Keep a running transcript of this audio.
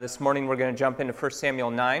This morning we're going to jump into 1 Samuel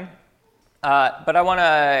 9. But I want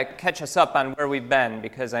to catch us up on where we've been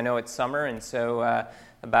because I know it's summer, and so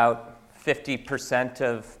about 50%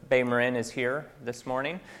 of Bay Marin is here this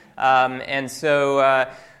morning. Let's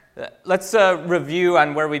review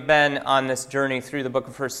on where we've been on this journey through the book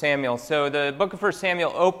of 1 Samuel. So the book of 1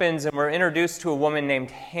 Samuel opens, and we're introduced to a woman named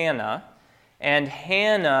Hannah. And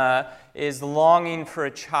Hannah is longing for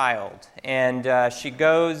a child, and she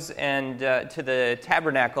goes to the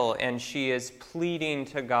tabernacle, and she is pleading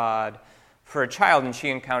to God for a child, and she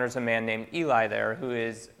encounters a man named Eli there, who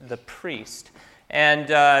is the priest. And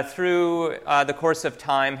through the course of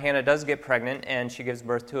time, Hannah does get pregnant, and she gives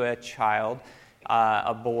birth to a child,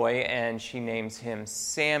 a boy, and she names him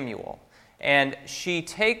Samuel. And she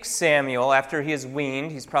takes Samuel, after he is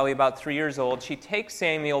weaned, he's probably about 3 years old, she takes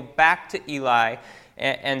Samuel back to Eli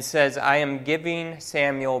and says, I am giving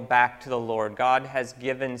Samuel back to the Lord. God has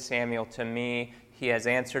given Samuel to me. He has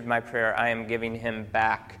answered my prayer. I am giving him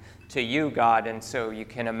back to you, God. And so you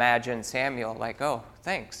can imagine Samuel like, oh,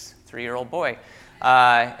 thanks, 3-year-old boy.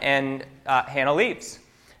 And Hannah leaves.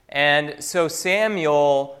 And so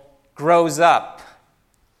Samuel grows up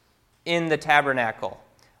in the tabernacle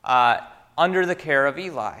under the care of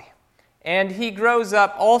Eli. And he grows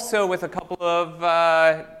up also with a couple of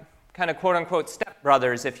kind of quote-unquote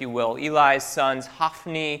stepbrothers, if you will, Eli's sons,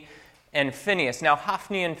 Hophni and Phinehas. Now,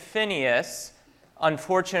 Hophni and Phinehas,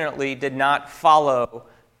 unfortunately, did not follow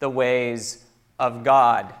the ways of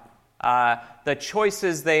God. The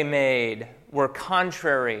choices they made were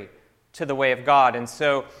contrary to the way of God. And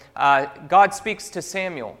so God speaks to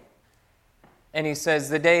Samuel, and he says,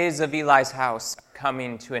 the days of Eli's house are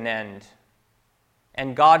coming to an end.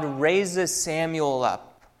 And God raises Samuel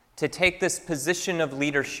up to take this position of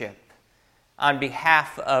leadership on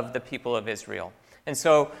behalf of the people of Israel. And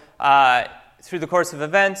so through the course of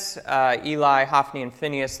events, Eli, Hophni, and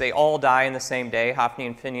Phinehas, they all die in the same day, Hophni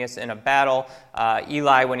and Phinehas in a battle.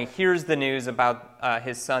 Eli, when he hears the news about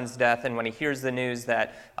his son's death, and when he hears the news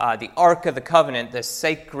that the Ark of the Covenant, the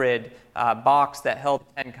sacred box that held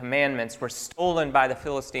the Ten Commandments, were stolen by the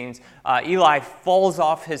Philistines, Eli falls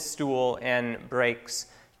off his stool and breaks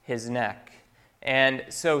his neck. And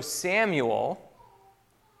so Samuel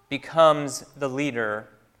becomes the leader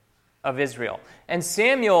of Israel. And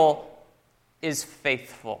Samuel is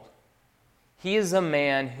faithful. He is a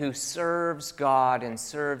man who serves God and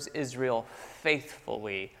serves Israel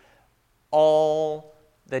faithfully all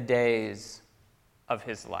the days of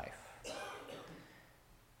his life.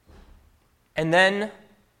 And then,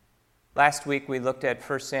 last week we looked at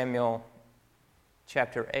 1 Samuel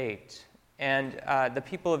chapter 8. And the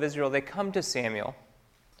people of Israel, they come to Samuel,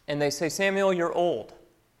 and they say, Samuel, you're old.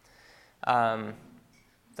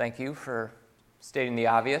 Thank you for stating the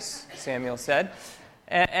obvious, Samuel said.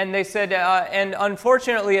 And they said, and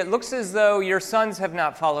unfortunately, it looks as though your sons have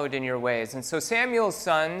not followed in your ways. And so Samuel's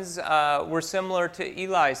sons were similar to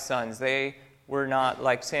Eli's sons. They were not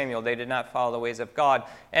like Samuel. They did not follow the ways of God.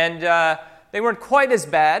 And they weren't quite as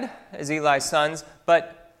bad as Eli's sons,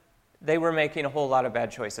 but they were making a whole lot of bad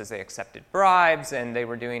choices. They accepted bribes, and they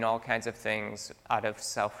were doing all kinds of things out of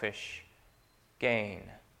selfish gain.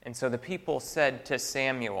 And so the people said to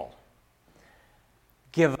Samuel,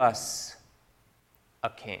 give us a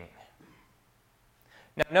king.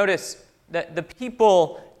 Now notice that the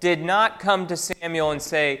people did not come to Samuel and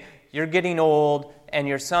say, you're getting old and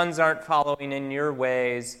your sons aren't following in your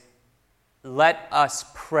ways. Let us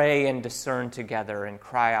pray and discern together and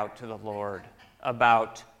cry out to the Lord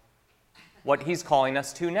about what he's calling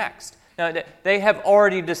us to next. Now, they have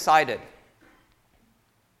already decided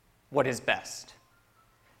what is best.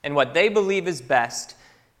 And what they believe is best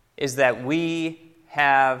is that we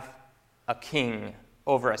have a king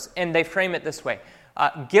over us. And they frame it this way.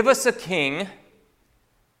 Give us a king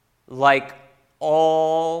like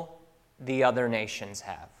all the other nations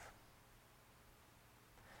have.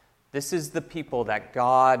 This is the people that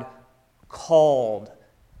God called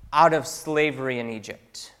out of slavery in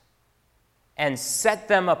Egypt and set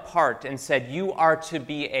them apart and said, you are to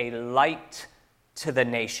be a light to the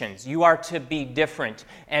nations. You are to be different.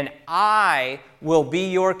 And I will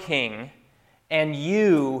be your king, and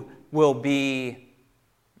you will be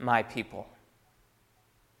my people.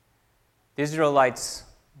 The Israelites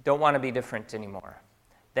don't want to be different anymore.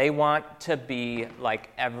 They want to be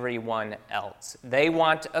like everyone else. They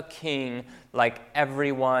want a king like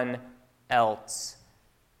everyone else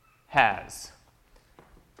has.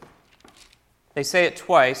 They say it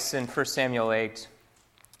twice in 1 Samuel 8.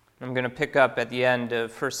 I'm going to pick up at the end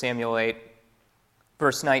of 1 Samuel 8,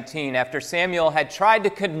 Verse 19, after Samuel had tried to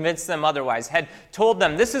convince them otherwise, had told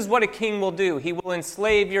them, this is what a king will do. He will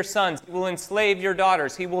enslave your sons. He will enslave your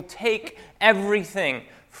daughters. He will take everything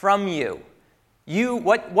from you.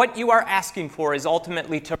 What you are asking for is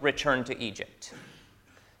ultimately to return to Egypt.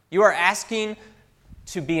 You are asking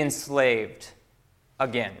to be enslaved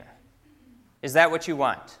again. Is that what you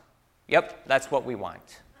want? Yep, that's what we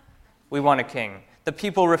want. We want a king. The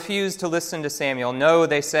people refused to listen to Samuel. No,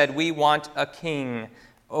 they said, we want a king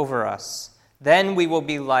over us. Then we will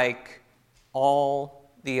be like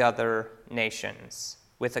all the other nations,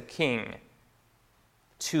 with a king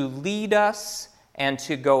to lead us and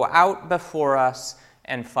to go out before us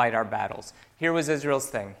and fight our battles. Here was Israel's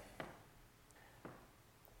thing.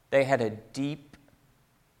 They had a deep,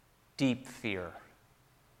 deep fear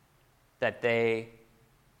that they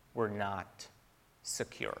were not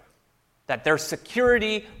secure. That their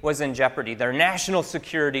security was in jeopardy. Their national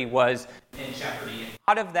security was in jeopardy. And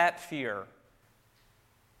out of that fear,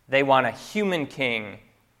 they want a human king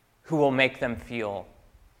who will make them feel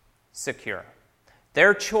secure.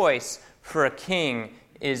 Their choice for a king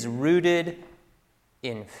is rooted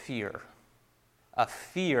in fear. A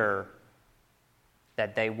fear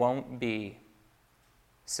that they won't be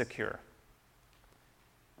secure.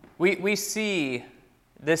 We see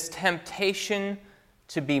this temptation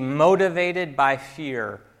to be motivated by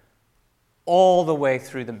fear all the way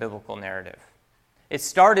through the biblical narrative. It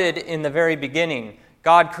started in the very beginning.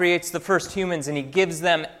 God creates the first humans and he gives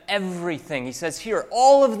them everything. He says, here,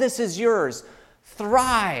 all of this is yours.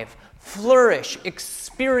 Thrive, flourish,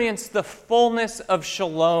 experience the fullness of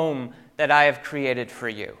shalom that I have created for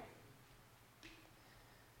you.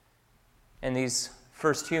 And these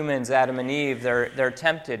first humans, Adam and Eve, they're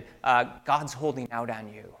tempted. God's holding out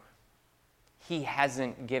on you. He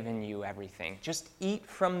hasn't given you everything. Just eat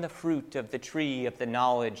from the fruit of the tree of the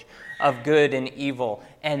knowledge of good and evil,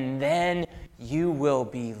 and then you will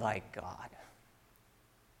be like God,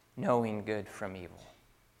 knowing good from evil.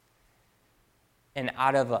 And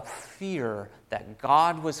out of a fear that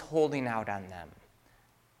God was holding out on them,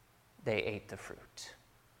 they ate the fruit.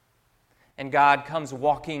 And God comes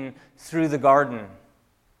walking through the garden,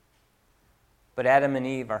 but Adam and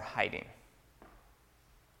Eve are hiding.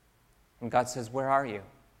 And God says, where are you?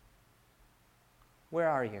 Where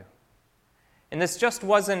are you? And this just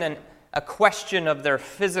wasn't a question of their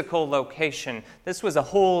physical location. This was a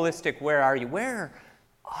holistic, where are you? Where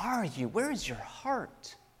are you? Where is your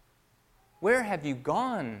heart? Where have you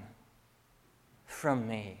gone from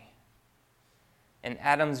me? And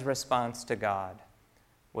Adam's response to God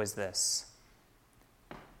was this: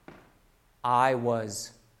 I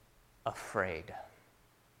was afraid,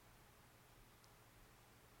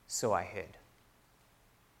 so I hid.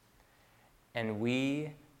 And we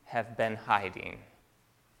have been hiding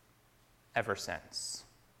ever since.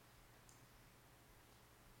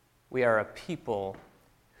 We are a people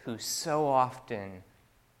who so often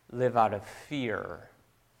live out of fear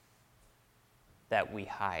that we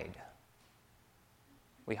hide.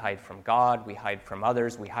 We hide from God, we hide from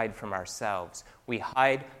others, we hide from ourselves. We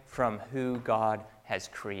hide from who God has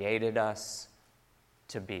created us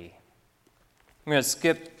to be. I'm going to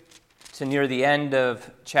skip to near the end of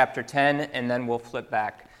chapter 10, and then we'll flip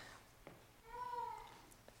back.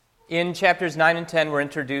 In chapters 9 and 10, we're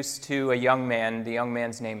introduced to a young man. The young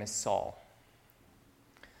man's name is Saul.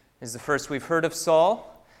 This is the first we've heard of Saul.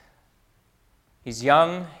 He's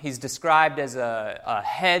young. He's described as a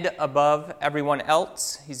head above everyone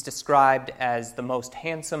else. He's described as the most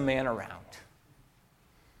handsome man around.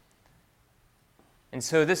 And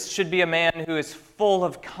so this should be a man who is full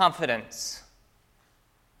of confidence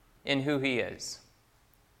in who he is.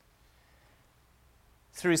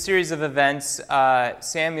 Through a series of events,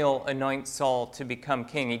 Samuel anoints Saul to become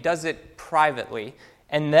king. He does it privately,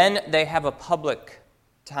 and then they have a public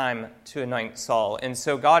time to anoint Saul. And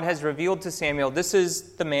so God has revealed to Samuel, this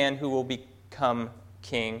is the man who will become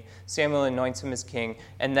king. Samuel anoints him as king.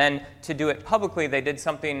 And then to do it publicly, they did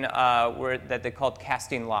something that they called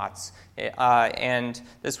casting lots. And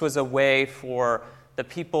this was a way for the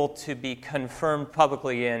people to be confirmed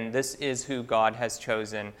publicly in, this is who God has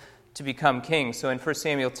chosen to become king. So in 1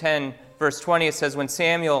 Samuel 10, verse 20, it says, when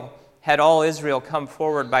Samuel had all Israel come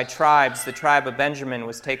forward by tribes, the tribe of Benjamin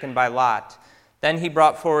was taken by lot. Then he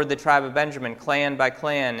brought forward the tribe of Benjamin, clan by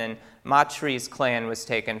clan, and Matri's clan was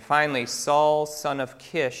taken. Finally, Saul, son of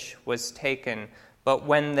Kish, was taken. But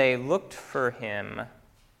when they looked for him,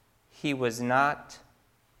 he was not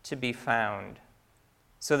to be found.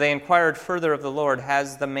 So they inquired further of the Lord,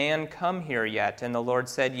 has the man come here yet? And the Lord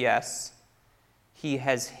said, yes, he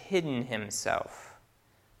has hidden himself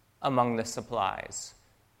among the supplies,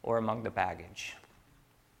 or among the baggage.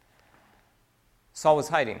 Saul was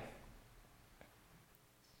hiding.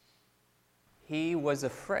 He was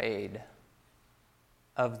afraid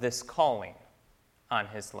of this calling on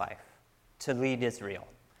his life to lead Israel,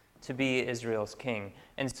 to be Israel's king.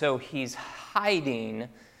 And so he's hiding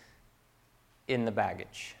in the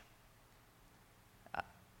baggage.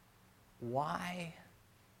 Why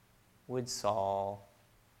would Saul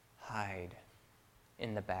hide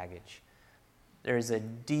in the baggage? There's a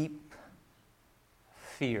deep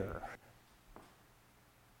fear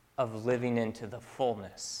of living into the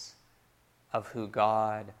fullness of who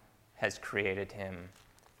God has created him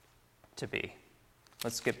to be.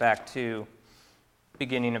 Let's get back to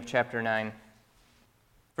beginning of chapter 9.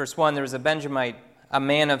 Verse 1, there was a Benjamite, a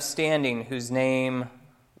man of standing, whose name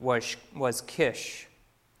was Kish,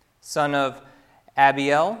 son of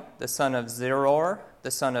Abiel, the son of Zeror,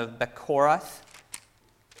 the son of Bechorath,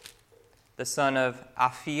 the son of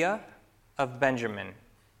Aphiah of Benjamin.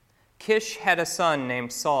 Kish had a son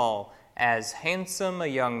named Saul, as handsome a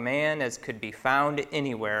young man as could be found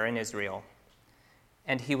anywhere in Israel.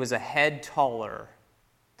 And he was a head taller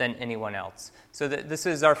than anyone else. So this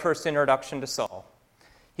is our first introduction to Saul.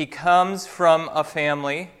 He comes from a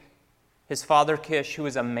family, his father Kish, who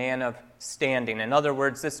was a man of standing. In other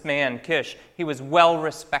words, this man, Kish, he was well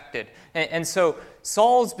respected. And so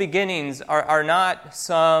Saul's beginnings are not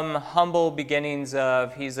some humble beginnings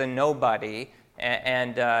of he's a nobody,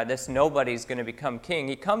 and this nobody's going to become king.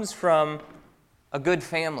 He comes from a good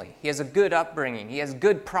family. He has a good upbringing. He has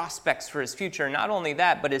good prospects for his future. Not only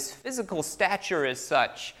that, but his physical stature is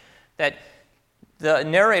such that the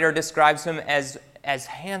narrator describes him as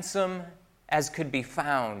handsome as could be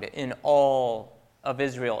found in all of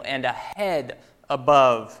Israel and a head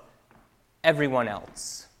above everyone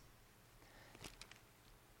else.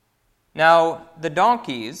 Now, the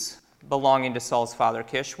donkeys belonging to Saul's father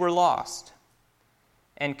Kish were lost.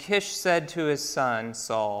 And Kish said to his son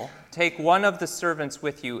Saul, "Take one of the servants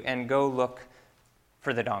with you and go look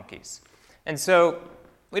for the donkeys." And so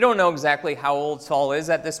we don't know exactly how old Saul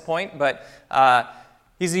is at this point, but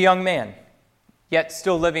he's a young man, yet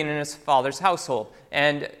still living in his father's household.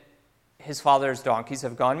 And his father's donkeys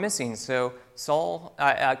have gone missing. So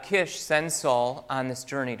Kish sends Saul on this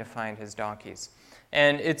journey to find his donkeys.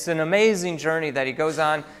 And it's an amazing journey that he goes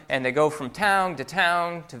on, and they go from town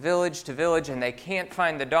to village, and they can't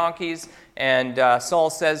find the donkeys. And Saul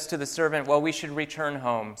says to the servant, "Well, we should return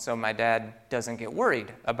home so my dad doesn't get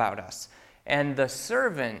worried about us." And the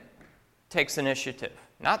servant takes initiative.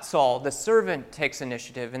 Not Saul, the servant takes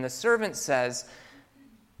initiative. And the servant says,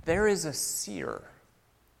 "There is a seer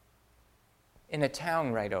in a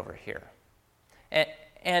town right over here.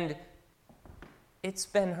 And it's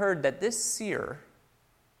been heard that this seer,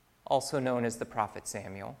 also known as the prophet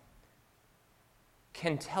Samuel,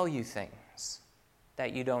 can tell you things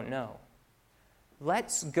that you don't know.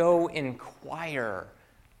 Let's go inquire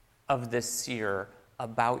of this seer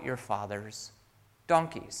about your father's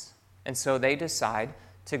donkeys." And so they decide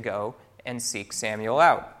to go and seek Samuel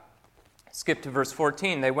out. Skip to verse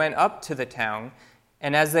 14. They went up to the town,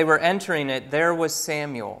 and as they were entering it, there was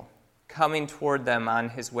Samuel coming toward them on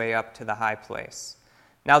his way up to the high place.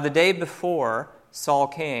 Now the day before Saul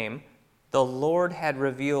came, the Lord had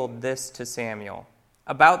revealed this to Samuel.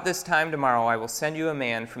 "About this time tomorrow I will send you a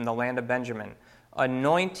man from the land of Benjamin.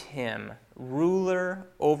 Anoint him ruler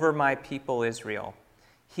over my people Israel.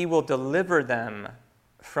 He will deliver them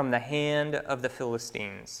from the hand of the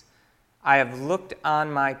Philistines. I have looked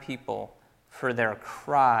on my people, for their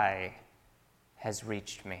cry has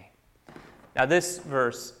reached me." Now this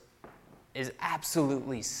verse is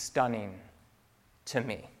absolutely stunning to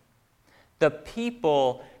me. The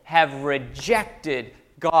people have rejected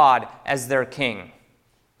God as their king.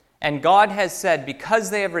 And God has said, because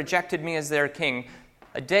they have rejected me as their king,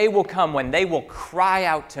 a day will come when they will cry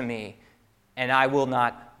out to me, and I will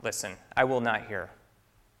not listen. I will not hear.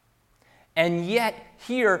 And yet,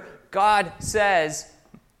 here, God says,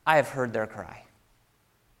 I have heard their cry.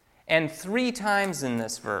 And 3 times in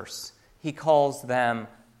this verse, he calls them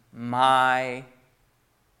my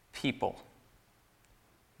people.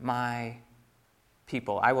 My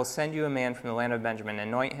people. I will send you a man from the land of Benjamin,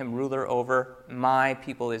 anoint him ruler over my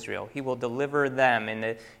people Israel. He will deliver them.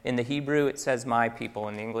 In the Hebrew it says my people.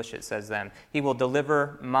 In the English it says them. He will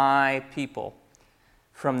deliver my people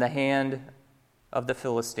from the hand of the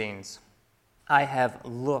Philistines. I have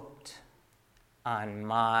looked on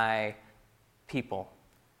my people,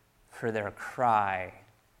 for their cry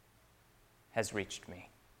has reached me.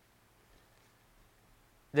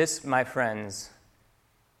 This, my friends,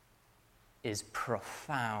 is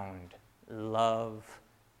profound love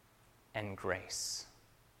and grace.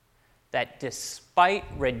 that despite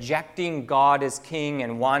rejecting God as king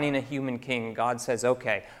and wanting a human king, God says,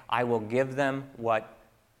 okay, I will give them what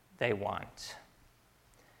they want.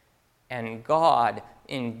 And God,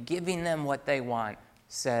 in giving them what they want,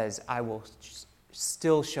 says, I will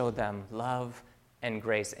still show them love and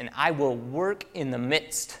grace, and I will work in the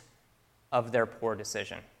midst of their poor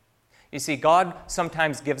decision. You see, God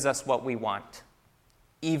sometimes gives us what we want,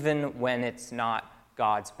 even when it's not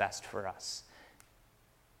God's best for us.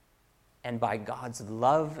 And by God's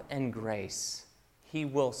love and grace, He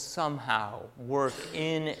will somehow work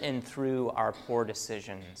in and through our poor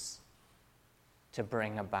decisions to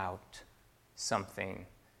bring about something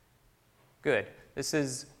good. This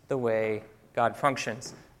is the way God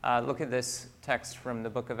functions. Look at this text from the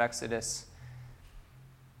book of Exodus.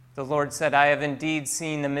 The Lord said, I have indeed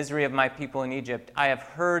seen the misery of my people in Egypt. I have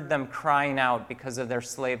heard them crying out because of their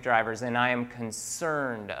slave drivers, and I am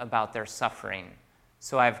concerned about their suffering.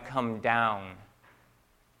 So I have come down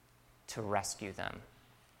to rescue them.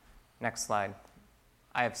 Next slide.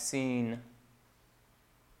 I have seen,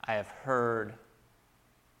 I have heard,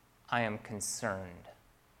 I am concerned.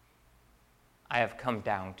 I have come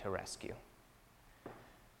down to rescue.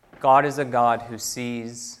 God is a God who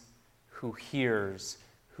sees, who hears,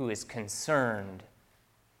 who is concerned,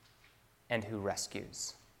 and who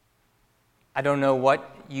rescues. I don't know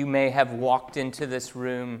what you may have walked into this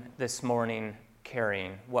room this morning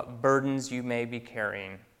carrying, what burdens you may be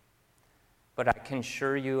carrying, but I can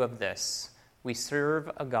assure you of this: we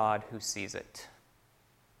serve a God who sees it.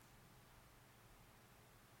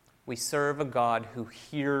 We serve a God who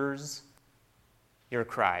hears your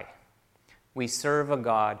cry. We serve a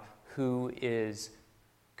God who is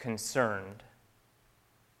concerned.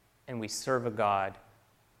 And we serve a God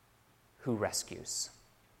who rescues.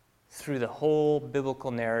 Through the whole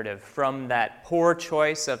biblical narrative, from that poor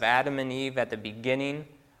choice of Adam and Eve at the beginning,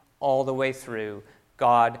 all the way through,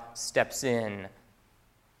 God steps in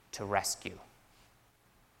to rescue.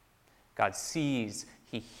 God sees,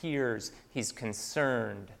 He hears, He's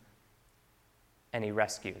concerned, and He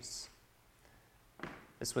rescues.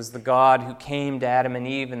 This was the God who came to Adam and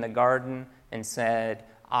Eve in the garden and said,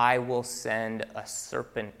 I will send a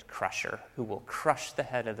serpent crusher who will crush the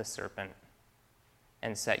head of the serpent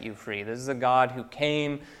and set you free. This is a God who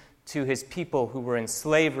came to His people who were in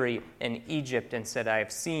slavery in Egypt and said, I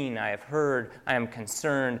have seen, I have heard, I am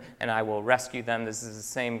concerned, and I will rescue them. This is the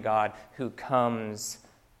same God who comes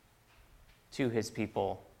to His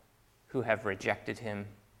people who have rejected Him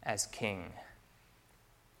as king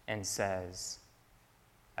and says,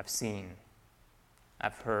 I've seen,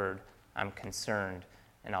 I've heard, I'm concerned,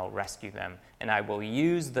 and I'll rescue them. And I will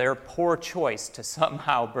use their poor choice to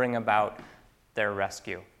somehow bring about their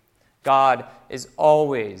rescue. God is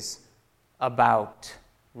always about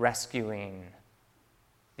rescuing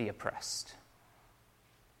the oppressed.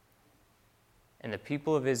 And the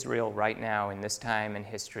people of Israel right now in this time in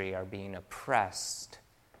history are being oppressed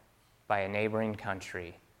by a neighboring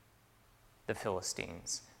country, the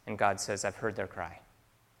Philistines. And God says, I've heard their cry.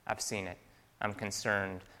 I've seen it. I'm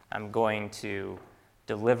concerned. I'm going to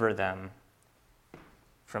deliver them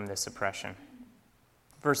from this oppression.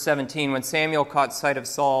 Verse 17, when Samuel caught sight of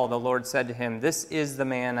Saul, the Lord said to him, this is the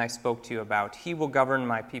man I spoke to you about. He will govern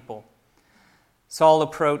my people. Saul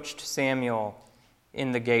approached Samuel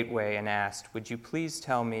in the gateway and asked, would you please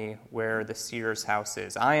tell me where the seer's house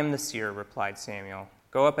is? I am the seer, replied Samuel.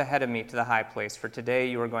 Go up ahead of me to the high place, for today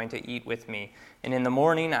you are going to eat with me. And in the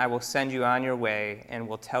morning I will send you on your way and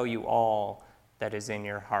will tell you all that is in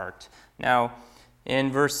your heart. Now,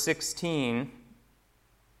 in verse 16,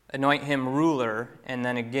 anoint him ruler, and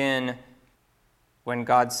then again, when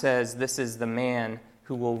God says, this is the man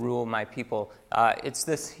who will rule my people, it's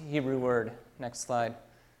this Hebrew word, next slide,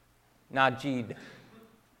 Najid.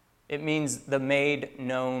 It means the made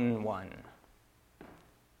known one.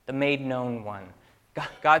 The made known one.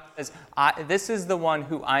 God says, this is the one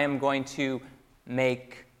who I am going to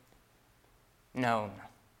make known.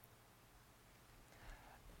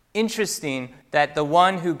 Interesting that the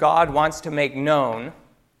one who God wants to make known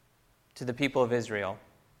to the people of Israel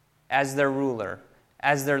as their ruler,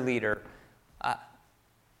 as their leader,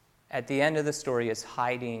 at the end of the story is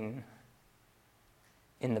hiding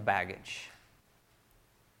in the baggage,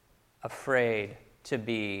 afraid to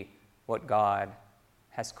be what God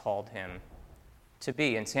has called him to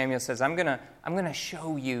be. And Samuel says, I'm gonna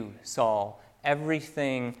show you, Saul,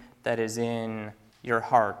 everything that is in your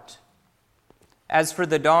heart. As for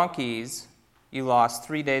the donkeys you lost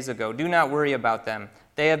 3 days ago, do not worry about them.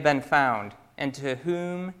 They have been found. And to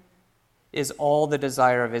whom is all the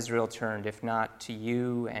desire of Israel turned, if not to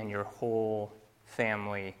you and your whole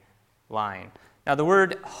family line? Now, the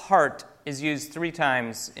word heart is used 3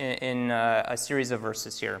 times in a series of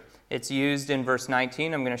verses here. It's used in verse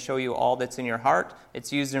 19, I'm going to show you all that's in your heart.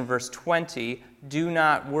 It's used in verse 20, do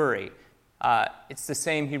not worry. It's the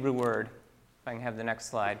same Hebrew word, if I can have the next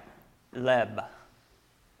slide, leb.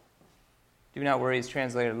 Do not worry is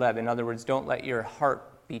translated leb. In other words, don't let your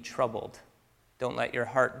heart be troubled. Don't let your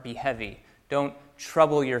heart be heavy. Don't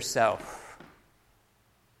trouble yourself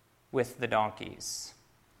with the donkeys.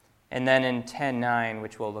 And then in 10:9,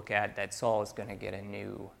 which we'll look at, that Saul is going to get a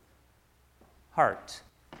new heart.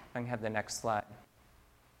 I can have the next slide.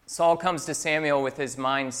 Saul comes to Samuel with his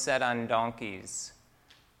mind set on donkeys.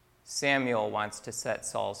 Samuel wants to set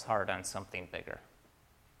Saul's heart on something bigger.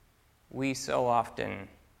 We so often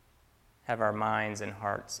have our minds and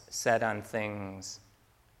hearts set on things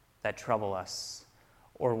that trouble us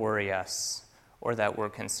or worry us or that we're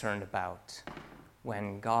concerned about,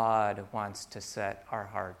 when God wants to set our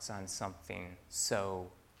hearts on something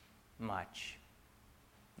so much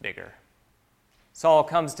bigger. Saul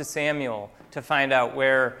comes to Samuel to find out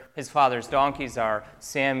where his father's donkeys are.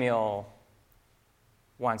 Samuel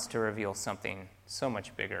wants to reveal something so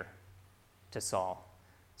much bigger to Saul.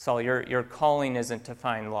 Saul, your calling isn't to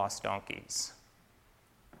find lost donkeys.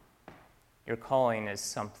 Your calling is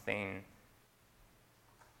something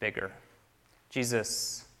bigger.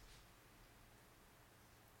 Jesus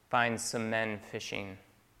finds some men fishing.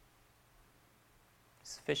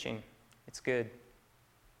 It's fishing. It's good.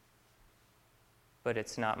 But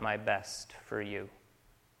it's not my best for you.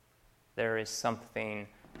 There is something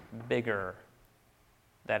bigger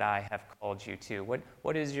that I have called you to.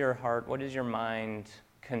 What is your heart, what is your mind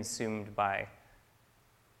consumed by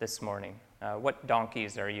this morning? What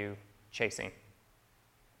donkeys are you chasing?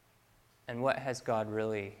 And what has God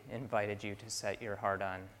really invited you to set your heart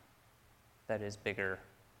on that is bigger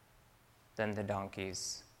than the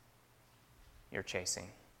donkeys you're chasing?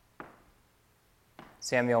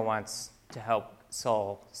 Samuel wants to help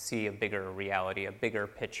Saul see a bigger reality, a bigger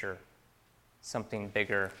picture, something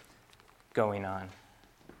bigger going on.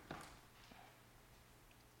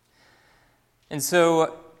 And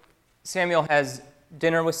so Samuel has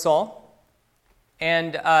dinner with Saul,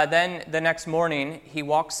 and then the next morning he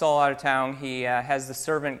walks Saul out of town. He has the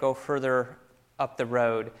servant go further up the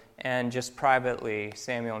road, and just privately,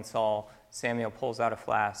 Samuel pulls out a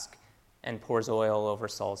flask and pours oil over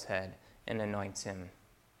Saul's head and anoints him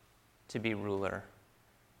to be ruler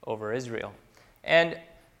over Israel. And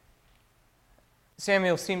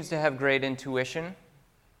Samuel seems to have great intuition.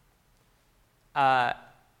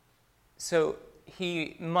 So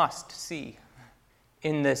he must see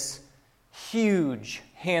in this huge,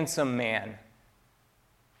 handsome man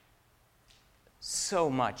so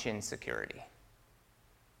much insecurity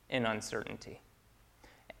and uncertainty.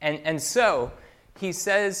 And so he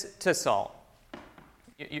says to Saul,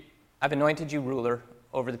 I've anointed you ruler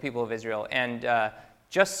over the people of Israel, and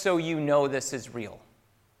just so you know this is real,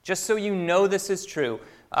 just so you know this is true,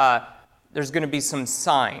 there's going to be some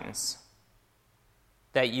signs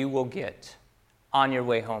that you will get on your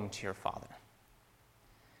way home to your father.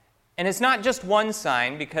 And it's not just one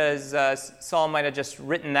sign, because Saul might have just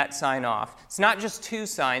written that sign off. It's not just 2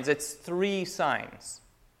 signs, it's 3 signs.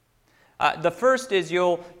 The first is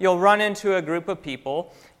you'll run into a group of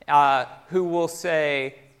people who will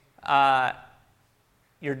say,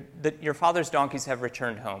 your father's donkeys have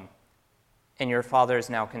returned home, and your father is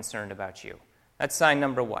now concerned about you. That's sign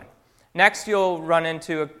number 1. Next, you'll run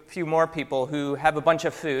into a few more people who have a bunch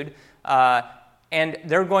of food, and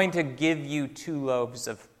they're going to give you 2 loaves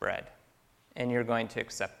of bread, and you're going to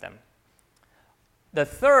accept them. The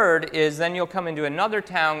third is then you'll come into another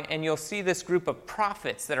town, and you'll see this group of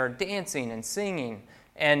prophets that are dancing and singing,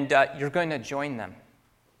 and you're going to join them,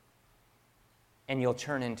 and you'll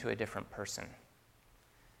turn into a different person.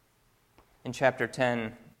 In chapter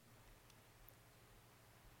 10,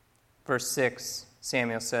 verse 6,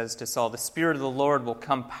 Samuel says to Saul, "The Spirit of the Lord will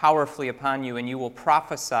come powerfully upon you, and you will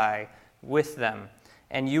prophesy with them,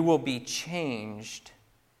 and you will be changed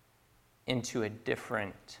into a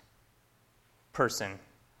different person."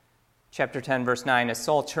 Chapter 10, verse 9, as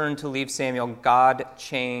Saul turned to leave Samuel, God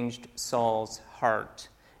changed Saul's heart,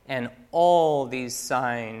 and all these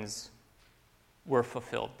signs were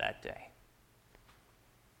fulfilled that day.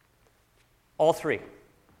 All 3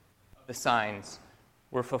 of the signs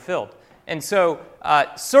were fulfilled. And so,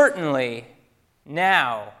 certainly,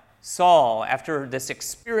 now, Saul, after this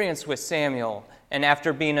experience with Samuel, and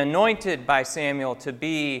after being anointed by Samuel to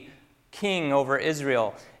be king over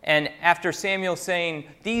Israel, and after Samuel saying,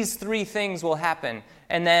 these 3 things will happen,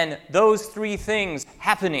 and then those 3 things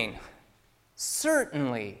happening,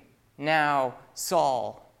 certainly now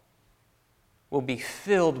Saul will be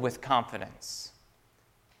filled with confidence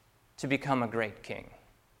to become a great king,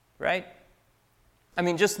 right? I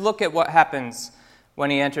mean, just look at what happens when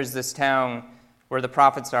he enters this town where the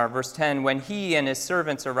prophets are. Verse 10, when he and his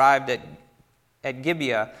servants arrived at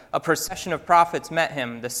Gibeah, a procession of prophets met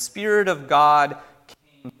him. The Spirit of God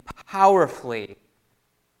came powerfully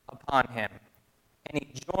upon him, and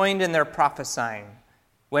he joined in their prophesying.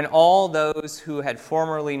 When all those who had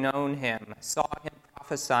formerly known him saw him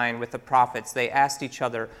prophesying with the prophets, they asked each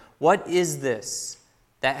other, "What is this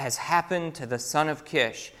that has happened to the son of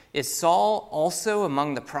Kish? Is Saul also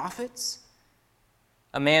among the prophets?"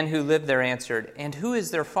 A man who lived there answered, "And who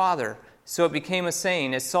is their father?" So it became a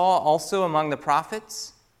saying, "Is Saul also among the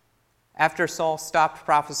prophets?" After Saul stopped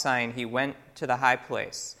prophesying, he went to the high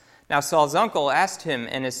place. Now Saul's uncle asked him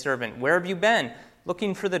and his servant, "Where have you been?"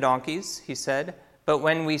 "Looking for the donkeys," he said. "But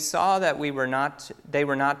when we saw that they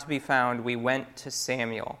were not to be found, we went to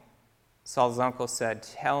Samuel." Saul's uncle said,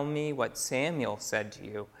 "Tell me what Samuel said to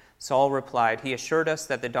you." Saul replied, "He assured us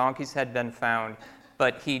that the donkeys had been found,"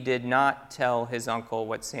 but he did not tell his uncle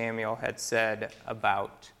what Samuel had said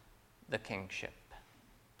about the kingship.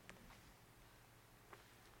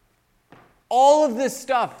 All of this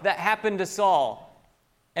stuff that happened to Saul,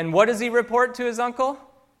 and what does he report to his uncle?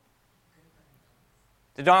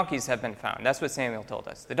 The donkeys have been found. That's what Samuel told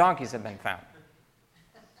us. The donkeys have been found.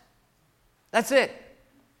 That's it.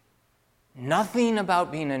 Nothing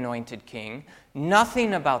about being anointed king,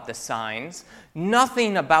 nothing about the signs,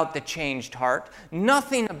 nothing about the changed heart,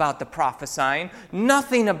 nothing about the prophesying,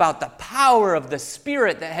 nothing about the power of the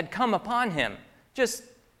Spirit that had come upon him. Just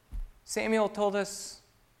Samuel told us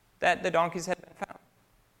that the donkeys had been found.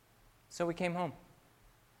 So we came home.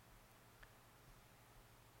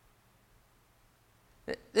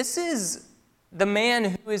 This is the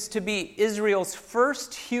man who is to be Israel's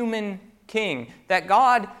first human king, that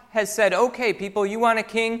God has said, "Okay, people, you want a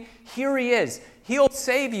king? Here he is. He'll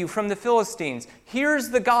save you from the Philistines. Here's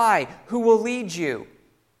the guy who will lead you."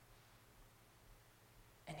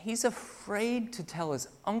 And he's afraid to tell his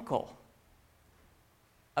uncle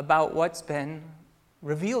about what's been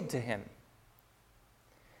revealed to him.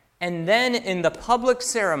 And then in the public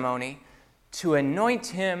ceremony, to anoint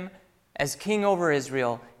him as king over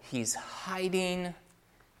Israel, he's hiding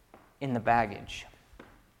in the baggage.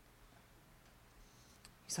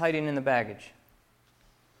 He's hiding in the baggage.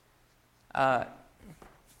 Let's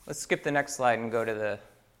skip the next slide and go to the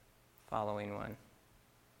following one.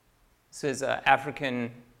 This is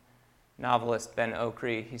African novelist Ben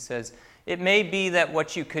Okri. He says, "It may be that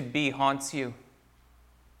what you could be haunts you.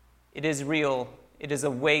 It is real. It is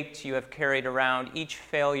a weight you have carried around. Each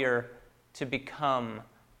failure to become,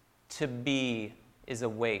 to be, is a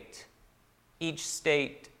weight. Each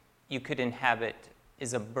state you could inhabit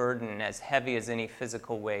is a burden as heavy as any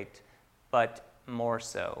physical weight, but more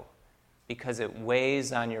so because it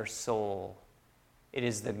weighs on your soul. It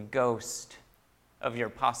is the ghost of your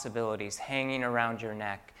possibilities hanging around your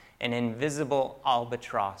neck, an invisible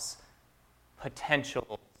albatross,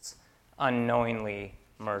 potentials unknowingly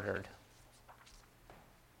murdered."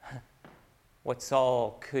 What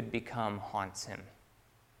Saul could become haunts him,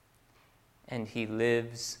 and he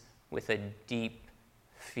lives with a deep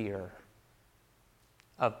fear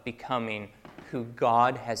of becoming who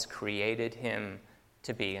God has created him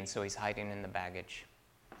to be, and so he's hiding in the baggage.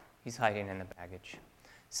 He's hiding in the baggage.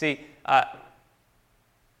 See,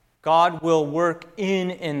 God will work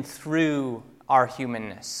in and through our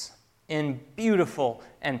humanness in beautiful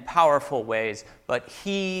and powerful ways, but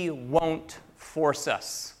he won't force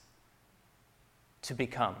us to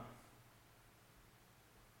become.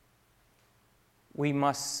 We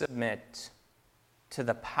must submit to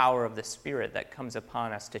the power of the Spirit that comes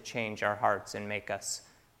upon us to change our hearts and make us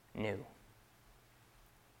new.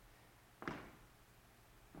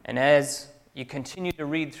 And as you continue to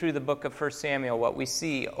read through the book of 1 Samuel, what we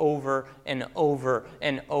see over and over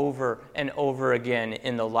and over and over again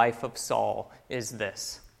in the life of Saul is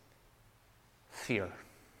this: fear.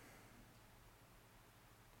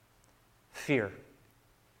 Fear.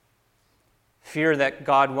 Fear that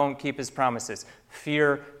God won't keep his promises.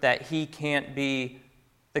 Fear that he can't be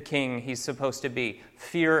the king he's supposed to be.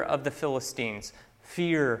 Fear of the Philistines.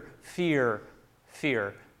 Fear, fear,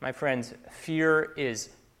 fear. My friends, fear is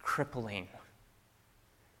crippling.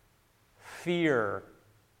 Fear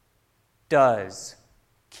does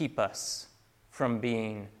keep us from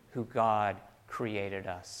being who God created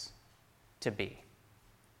us to be.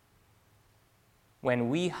 When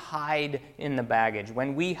we hide in the baggage,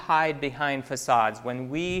 when we hide behind facades, when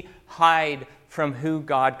we hide from who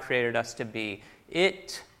God created us to be,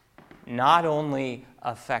 it not only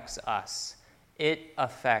affects us, it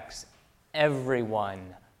affects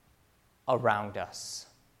everyone around us.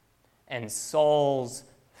 And Saul's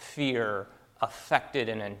fear affected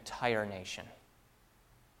an entire nation.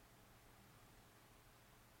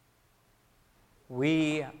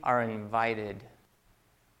 We are invited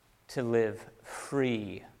to live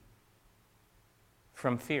free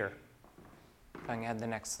from fear. If I can add the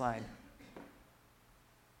next slide.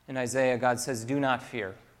 In Isaiah, God says, "Do not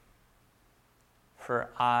fear, for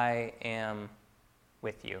I am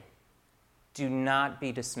with you. Do not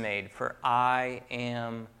be dismayed, for I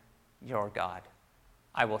am your God.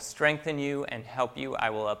 I will strengthen you and help you. I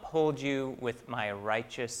will uphold you with my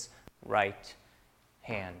righteous right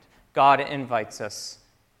hand." God invites us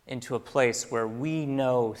into a place where we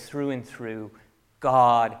know through and through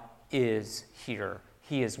God is here.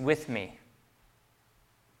 He is with me.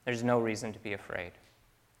 There's no reason to be afraid.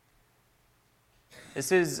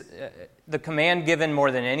 This is the command given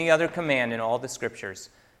more than any other command in all the scriptures.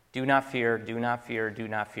 Do not fear, do not fear, do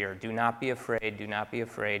not fear. Do not be afraid, do not be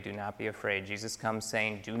afraid, do not be afraid. Jesus comes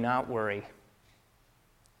saying, do not worry.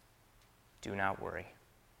 Do not worry.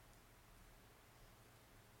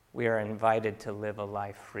 We are invited to live a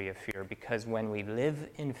life free of fear, because when we live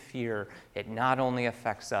in fear, it not only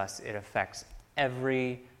affects us, it affects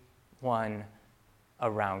everyone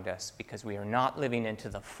around us, because we are not living into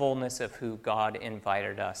the fullness of who God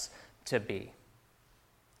invited us to be.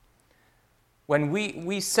 When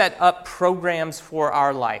we set up programs for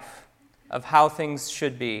our life of how things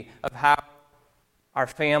should be, of how our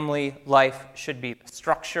family life should be, the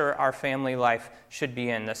structure our family life should be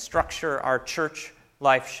in, the structure our church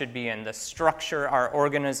life should be in, the structure our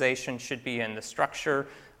organization should be in, the structure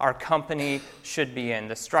our company should be in,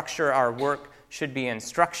 the structure our work should be in.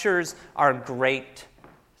 Structures are great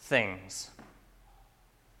things.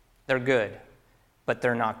 They're good, but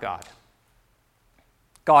they're not God.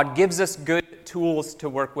 God gives us good tools to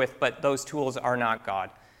work with, but those tools are not God.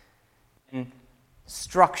 And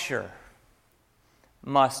structure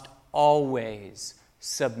must always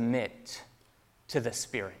submit to the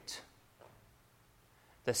Spirit.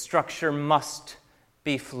 The structure must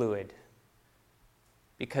be fluid,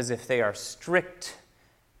 because if they are strict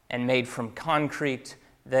and made from concrete,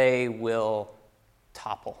 they will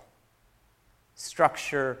topple.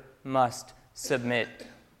 Structure must submit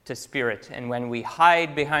to Spirit. And when we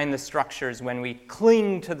hide behind the structures, when we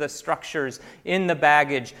cling to the structures in the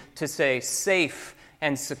baggage to say safe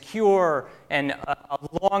and secure and a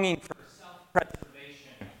longing for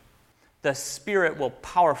self-preservation, the Spirit will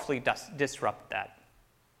powerfully disrupt that.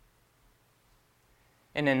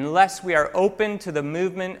 And unless we are open to the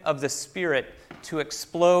movement of the Spirit to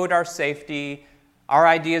explode our safety, our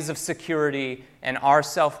ideas of security, and our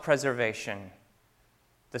self-preservation,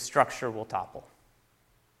 the structure will topple.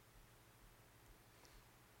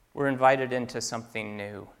 We're invited into something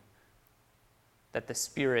new that the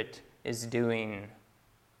Spirit is doing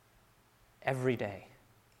every day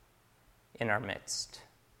in our midst.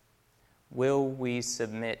 Will we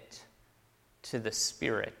submit to the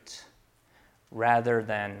Spirit rather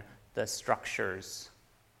than the structures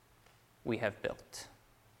we have built?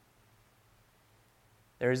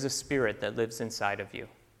 There is a Spirit that lives inside of you,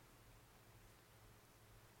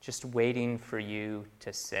 just waiting for you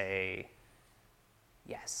to say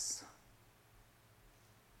yes.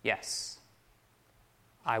 Yes,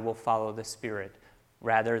 I will follow the Spirit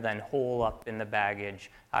rather than hole up in the baggage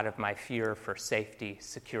out of my fear for safety,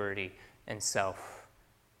 security, and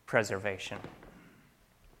self-preservation.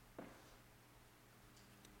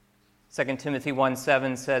 2 Timothy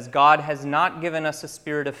 1:7 says, God has not given us a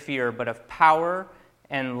spirit of fear, but of power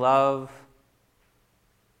and love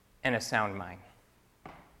and a sound mind.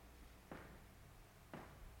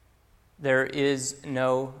 There is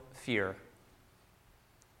no fear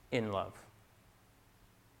in love.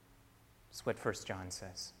 That's what 1 John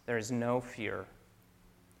says. There is no fear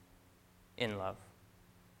in love.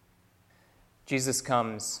 Jesus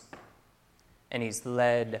comes and he's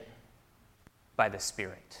led by the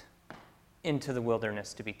Spirit into the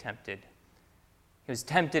wilderness to be tempted. He was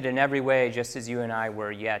tempted in every way, just as you and I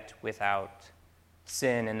were, yet without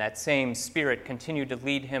sin. And that same Spirit continued to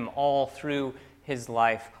lead him all through his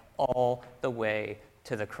life, all the way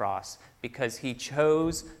to the cross, because he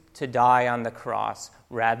chose to die on the cross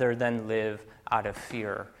rather than live out of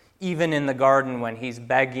fear. Even in the garden, when he's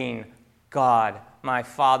begging God, my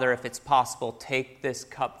Father, if it's possible, take this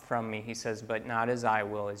cup from me, he says, but not as I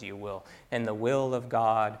will, as you will. And the will of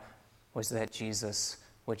God was that Jesus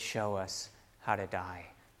would show us how to die,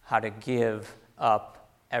 how to give up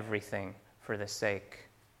everything for the sake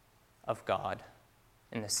of God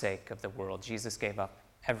and the sake of the world. Jesus gave up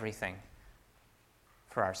everything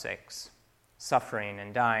for our sakes suffering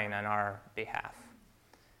and dying on our behalf.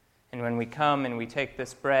 And when we come and we take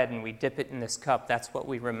this bread and we dip it in this cup, that's what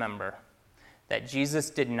we remember. That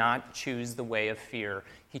Jesus did not choose the way of fear.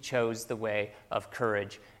 He chose the way of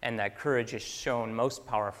courage. And that courage is shown most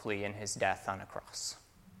powerfully in his death on a cross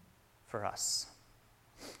for us.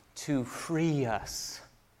 To free us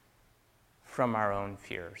from our own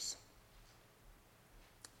fears.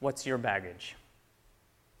 What's your baggage?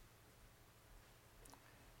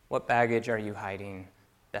 What baggage are you hiding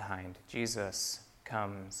behind? Jesus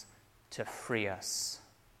comes to free us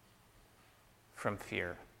from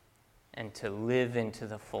fear and to live into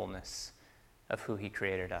the fullness of who he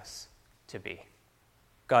created us to be.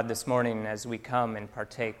 God, this morning as we come and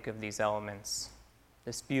partake of these elements,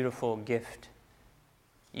 this beautiful gift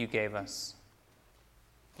you gave us,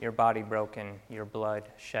 your body broken, your blood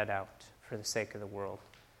shed out for the sake of the world.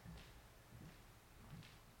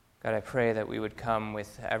 God, I pray that we would come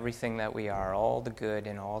with everything that we are, all the good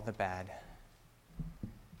and all the bad,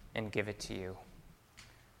 and give it to you.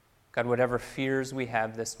 God, whatever fears we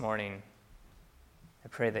have this morning, I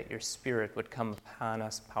pray that your Spirit would come upon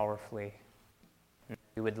us powerfully, and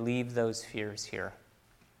that we would leave those fears here,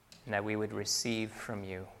 and that we would receive from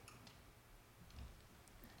you.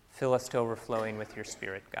 Fill us to overflowing with your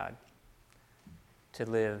Spirit, God, to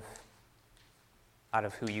live out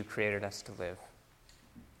of who you created us to live,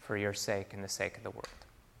 for your sake and the sake of the world.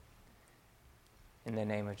 In the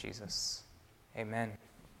name of Jesus, amen.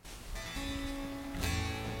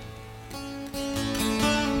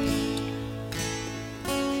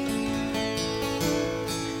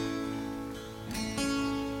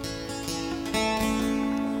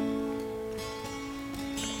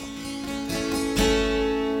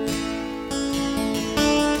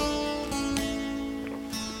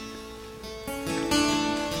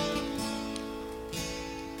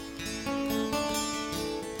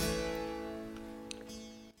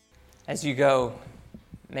 As you go,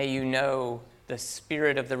 may you know the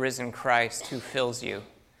Spirit of the risen Christ who fills you,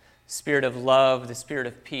 the Spirit of love, the Spirit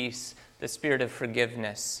of peace, the Spirit of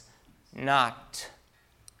forgiveness, not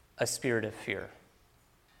a spirit of fear.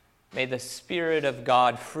 May the Spirit of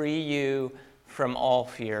God free you from all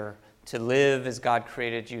fear to live as God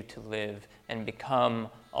created you to live and become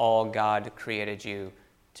all God created you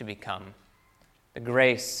to become. The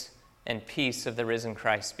grace and peace of the risen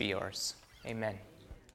Christ be yours. Amen.